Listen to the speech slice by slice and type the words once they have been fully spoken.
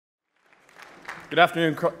Good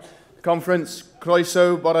afternoon, conference.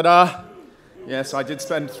 Croeso, Borada. Yes, I did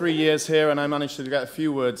spend 3 years here and I managed to get a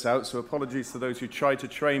few words out, so apologies to those who tried to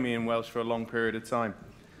train me in Welsh for a long period of time.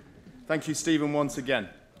 Thank you, Stephen, once again.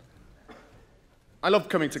 I love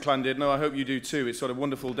coming to Llandudno. I hope you do too. It's sort of a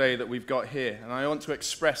wonderful day that we've got here. And I want to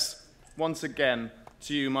express once again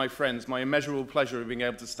to you, my friends, my immeasurable pleasure of being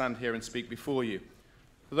able to stand here and speak before you.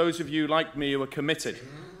 For those of you like me who are committed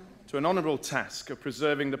to an honourable task of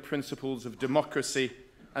preserving the principles of democracy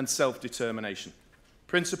and self-determination,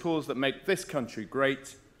 principles that make this country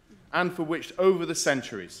great and for which over the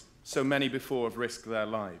centuries so many before have risked their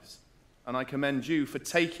lives. And I commend you for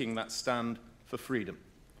taking that stand for freedom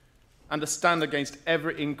and a stand against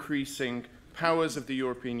ever-increasing powers of the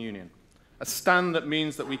European Union, a stand that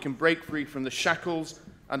means that we can break free from the shackles,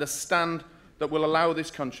 and a stand that will allow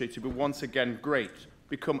this country to be once again great,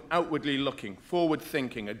 become outwardly looking,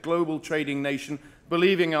 forward-thinking, a global trading nation,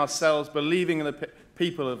 believing ourselves, believing in the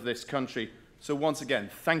people of this country. So once again,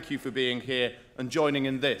 thank you for being here and joining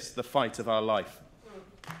in this, the fight of our life.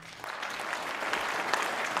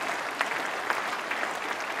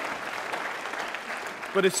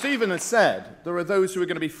 But as Stephen has said, there are those who are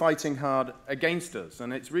going to be fighting hard against us,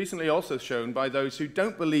 and it's recently also shown by those who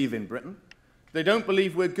don't believe in Britain. They don't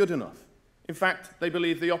believe we're good enough. In fact, they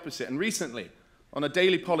believe the opposite. And recently, on a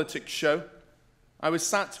daily politics show, I was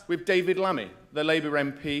sat with David Lammy, the Labour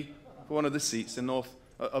MP for one of the seats in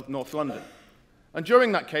North London. And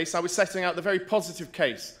during that case, I was setting out the very positive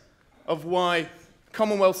case of why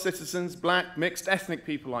Commonwealth citizens, black, mixed, ethnic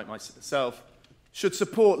people like myself, should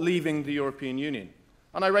support leaving the European Union.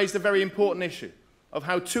 And I raised a very important issue of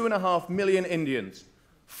how 2.5 million Indians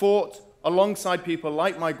fought alongside people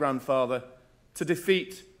like my grandfather to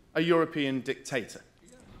defeat a European dictator.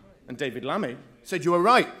 And David Lammy said, "You were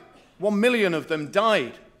right. 1 million of them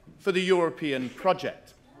died for the European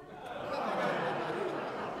project."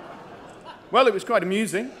 Well, it was quite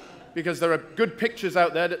amusing, because there are good pictures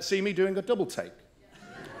out there that see me doing a double take.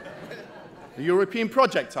 The European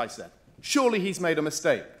project, I said. Surely he's made a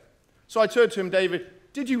mistake. So I turned to him, "David,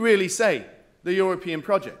 did you really say the European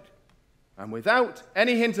project?" And without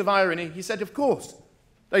any hint of irony, he said, "Of course.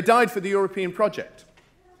 They died for the European project."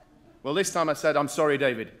 Well, this time I said, "I'm sorry,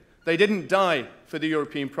 David. They didn't die for the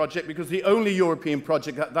European project, because the only European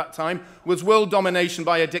project at that time was world domination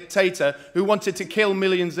by a dictator who wanted to kill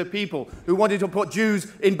millions of people, who wanted to put Jews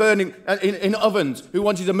in in ovens, who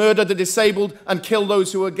wanted to murder the disabled and kill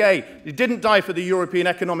those who were gay. They didn't die for the European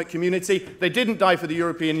Economic Community. They didn't die for the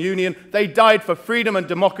European Union. They died for freedom and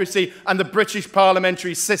democracy and the British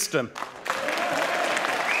parliamentary system."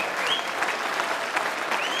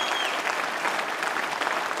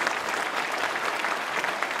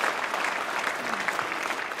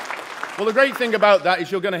 Well, the great thing about that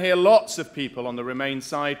is you're going to hear lots of people on the Remain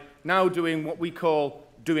side now doing what we call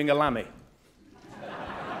doing a Lammy.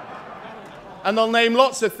 And they'll name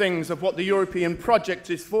lots of things of what the European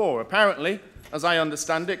project is for. Apparently, as I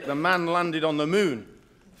understand it, the man landed on the moon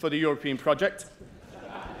for the European project.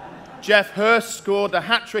 Jeff Hurst scored a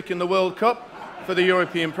hat-trick in the World Cup for the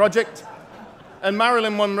European project. And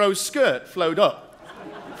Marilyn Monroe's skirt flowed up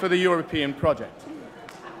for the European project.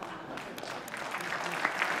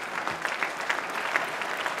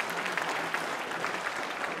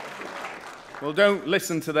 Well, don't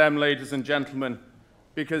listen to them, ladies and gentlemen,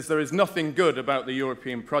 because there is nothing good about the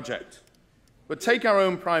European project. But take our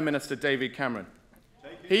own Prime Minister, David Cameron.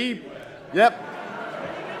 Yep.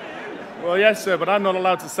 Well, yes, sir, but I'm not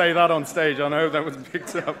allowed to say that on stage. I know that was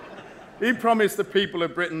picked up. He promised the people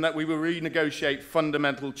of Britain that we will renegotiate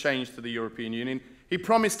fundamental change to the European Union. He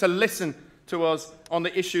promised to listen to us on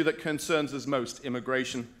the issue that concerns us most,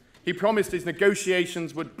 immigration. He promised his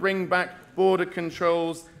negotiations would bring back border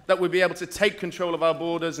controls, that we'd be able to take control of our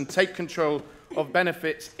borders and take control of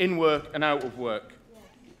benefits in work and out of work.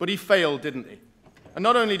 But he failed, didn't he? And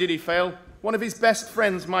not only did he fail, one of his best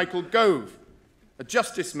friends, Michael Gove, a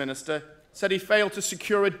justice minister, said he failed to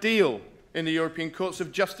secure a deal in the European Courts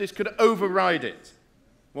of Justice could override it.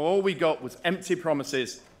 Well, all we got was empty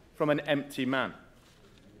promises from an empty man.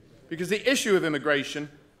 Because the issue of immigration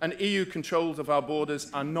and EU controls of our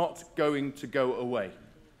borders are not going to go away.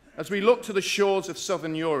 As we look to the shores of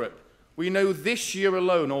southern Europe, we know this year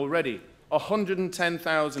alone already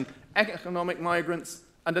 110,000 economic migrants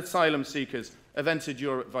and asylum seekers have entered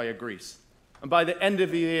Europe via Greece. And by the end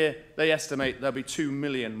of the year, they estimate there'll be 2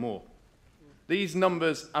 million more. These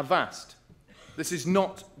numbers are vast. This is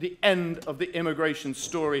not the end of the immigration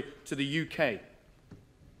story to the UK,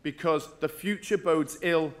 because the future bodes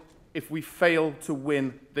ill if we fail to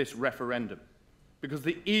win this referendum. Because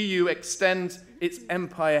the EU extends its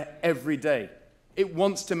empire every day. It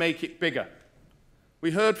wants to make it bigger. We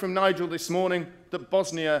heard from Nigel this morning that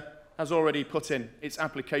Bosnia has already put in its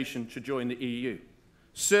application to join the EU.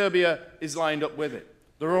 Serbia is lined up with it.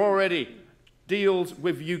 There are already deals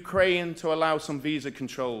with Ukraine to allow some visa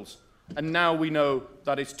controls. And now we know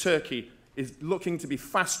that it's Turkey is looking to be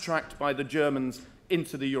fast-tracked by the Germans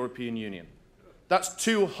into the European Union. That's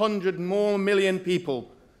 200 more million people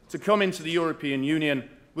to come into the European Union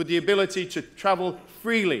with the ability to travel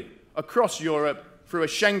freely across Europe through a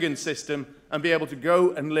Schengen system and be able to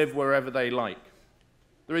go and live wherever they like.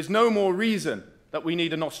 There is no more reason that we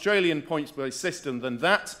need an Australian points-based system than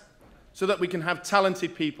that, so that we can have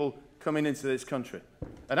talented people coming into this country.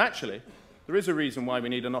 And actually, there is a reason why we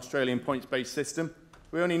need an Australian points-based system.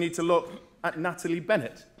 We only need to look at Natalie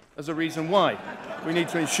Bennett as a reason why we need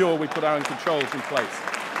to ensure we put our own controls in place.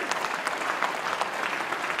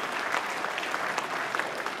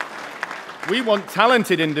 We want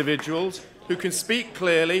talented individuals who can speak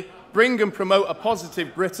clearly, bring and promote a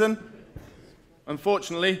positive Britain.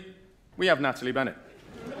 Unfortunately, we have Natalie Bennett.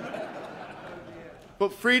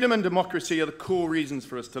 But freedom and democracy are the core reasons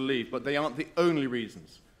for us to leave, but they aren't the only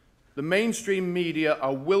reasons. The mainstream media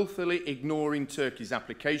are willfully ignoring Turkey's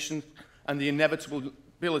applications and the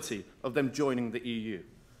inevitability of them joining the EU.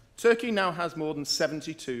 Turkey now has more than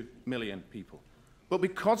 72 million people. But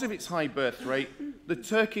because of its high birth rate, the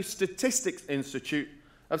Turkish Statistics Institute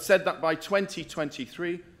have said that by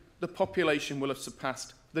 2023, the population will have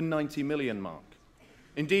surpassed the 90 million mark.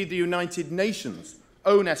 Indeed, the United Nations'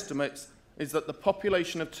 own estimates is that the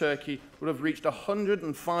population of Turkey would have reached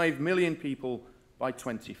 105 million people by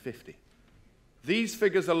 2050. These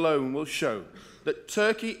figures alone will show that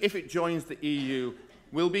Turkey, if it joins the EU,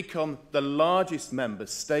 will become the largest member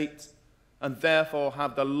state and therefore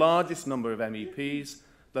have the largest number of MEPs,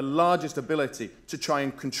 the largest ability to try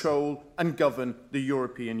and control and govern the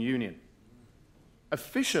European Union.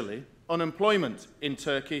 Officially, unemployment in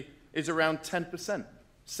Turkey is around 10%,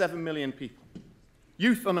 7 million people.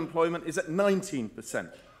 Youth unemployment is at 19%,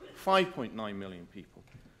 5.9 million people.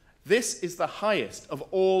 This is the highest of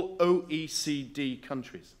all OECD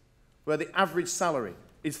countries, where the average salary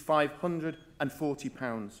is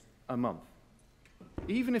 £540 a month.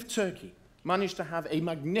 Even if Turkey managed to have a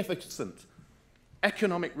magnificent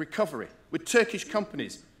economic recovery, with Turkish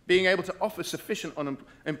companies being able to offer sufficient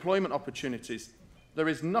employment opportunities, there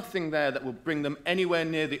is nothing there that will bring them anywhere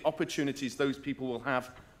near the opportunities those people will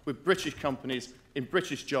have with British companies in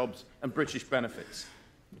British jobs and British benefits.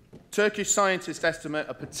 Turkish scientists estimate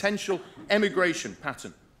a potential emigration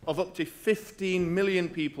pattern of up to 15 million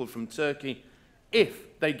people from Turkey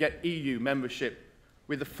if they get EU membership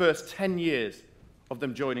with the first 10 years of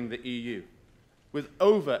them joining the EU, with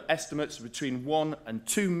over estimates between 1 and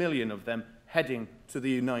 2 million of them heading to the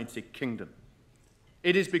United Kingdom.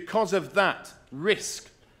 It is because of that risk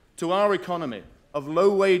to our economy of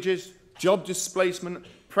low wages, job displacement,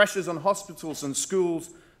 pressures on hospitals and schools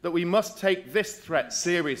that we must take this threat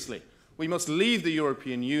seriously. We must leave the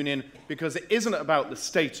European Union because it isn't about the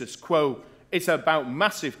status quo, it's about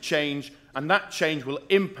massive change, and that change will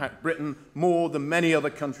impact Britain more than many other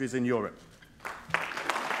countries in Europe.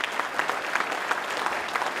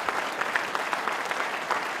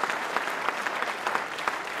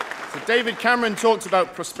 So David Cameron talks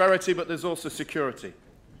about prosperity, but there's also security.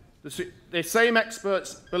 The same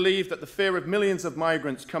experts believe that the fear of millions of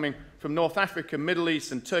migrants coming from North Africa, Middle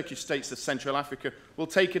East and Turkish states of Central Africa will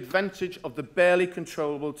take advantage of the barely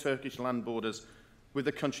controllable Turkish land borders with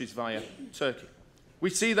the countries via Turkey.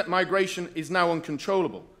 We see that migration is now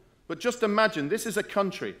uncontrollable, but just imagine this is a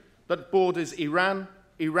country that borders Iran,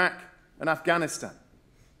 Iraq and Afghanistan.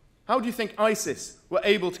 How do you think ISIS were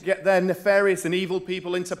able to get their nefarious and evil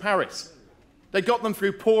people into Paris? They got them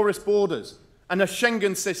through porous borders and a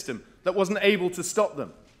Schengen system that wasn't able to stop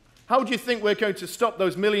them. How do you think we're going to stop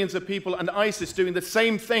those millions of people and ISIS doing the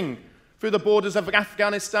same thing through the borders of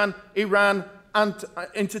Afghanistan, Iran, and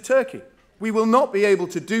into Turkey? We will not be able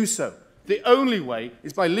to do so. The only way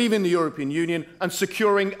is by leaving the European Union and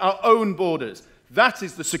securing our own borders. That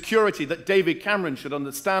is the security that David Cameron should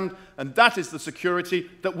understand, and that is the security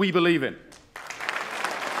that we believe in.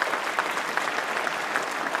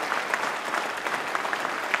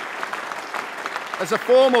 As a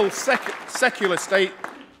formal secular state,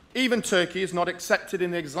 even Turkey is not accepted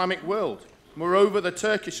in the Islamic world. Moreover, the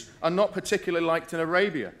Turkish are not particularly liked in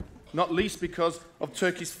Arabia, not least because of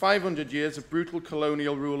Turkey's 500 years of brutal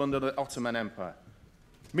colonial rule under the Ottoman Empire.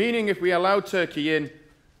 Meaning if we allow Turkey in,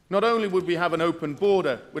 not only would we have an open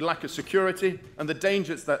border with lack of security and the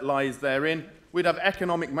dangers that lies therein, we'd have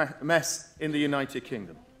economic mess in the United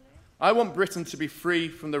Kingdom. I want Britain to be free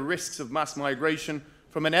from the risks of mass migration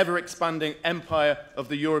from an ever-expanding empire of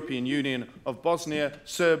the European Union, of Bosnia,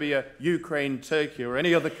 Serbia, Ukraine, Turkey, or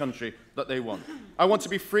any other country that they want. I want to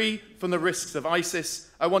be free from the risks of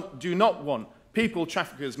ISIS. I do not want people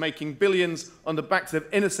traffickers making billions on the backs of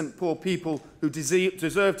innocent poor people who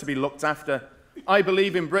deserve to be looked after. I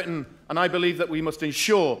believe in Britain, and I believe that we must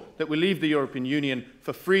ensure that we leave the European Union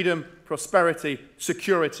for freedom, prosperity,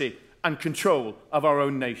 security, and control of our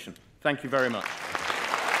own nation. Thank you very much.